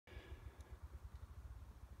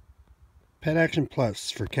Petaction Plus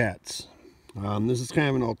for cats. This is kind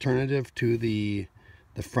of an alternative to the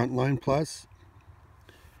Frontline Plus.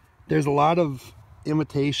 There's a lot of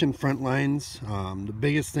imitation Frontlines. The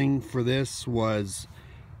biggest thing for this was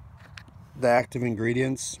the active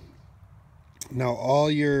ingredients. Now all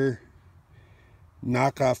your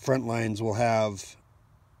knockoff Frontlines will have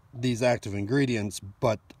these active ingredients,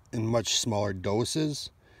 but in much smaller doses.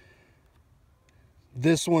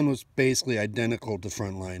 This one was basically identical to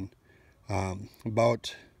Frontline.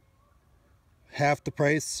 About half the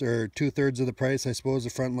price, or 2/3 of the price, I suppose,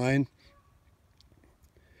 of Frontline.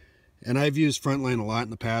 And I've used Frontline a lot in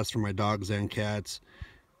the past for my dogs and cats.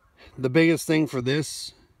 The biggest thing for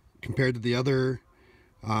this, compared to the other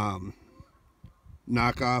knockoff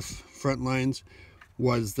Frontlines,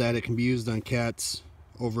 was that it can be used on cats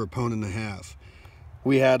over 1.5 pounds.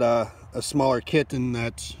 We had a smaller kitten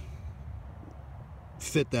that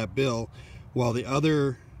fit that bill, while the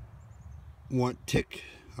other tick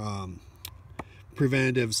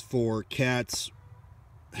preventatives for cats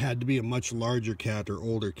had to be a much larger cat or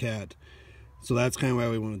older cat. So that's kind of why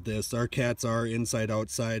we went with this. Our cats are inside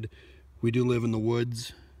outside. We do live in the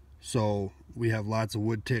woods, so we have lots of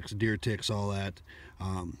wood ticks, deer ticks, all that.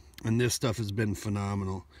 And this stuff has been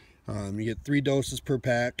phenomenal. You get 3 doses per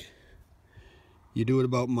pack. You do it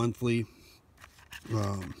about monthly.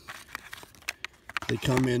 They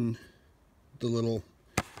come in the little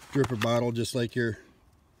dripper bottle, just like your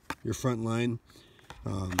Frontline.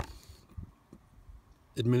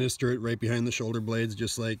 Administer it right behind the shoulder blades,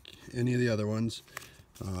 just like any of the other ones.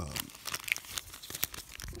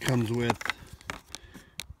 Comes with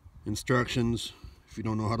instructions if you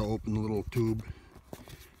don't know how to open the little tube,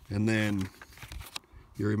 and then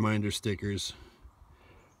your reminder stickers.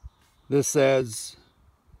 This says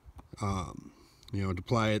to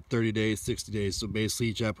apply it 30 days, 60 days. So basically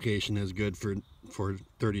each application is good for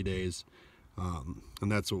 30 days.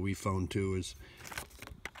 And that's what we found too, is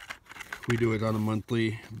we do it on a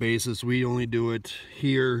monthly basis. We only do it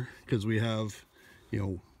here because we have,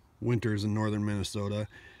 winters in northern Minnesota.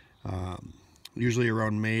 Usually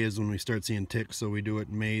around May is when we start seeing ticks, so we do it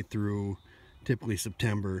May through typically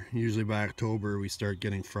September. Usually by October we start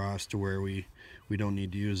getting frost to where we don't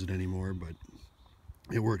need to use it anymore, but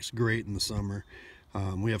it works great in the summer.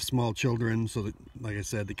 We have small children, so that, like I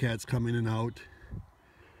said, the cats come in and out.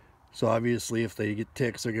 So obviously if they get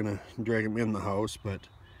ticks, they're gonna drag them in the house, but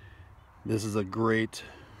this is a great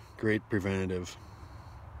preventative,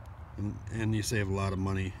 and you save a lot of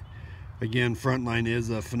money. Again, Frontline is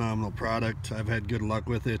a phenomenal product. I've had good luck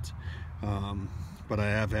with it, but I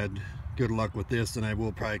have had good luck with this, and I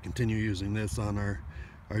will probably continue using this on our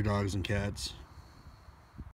dogs and cats.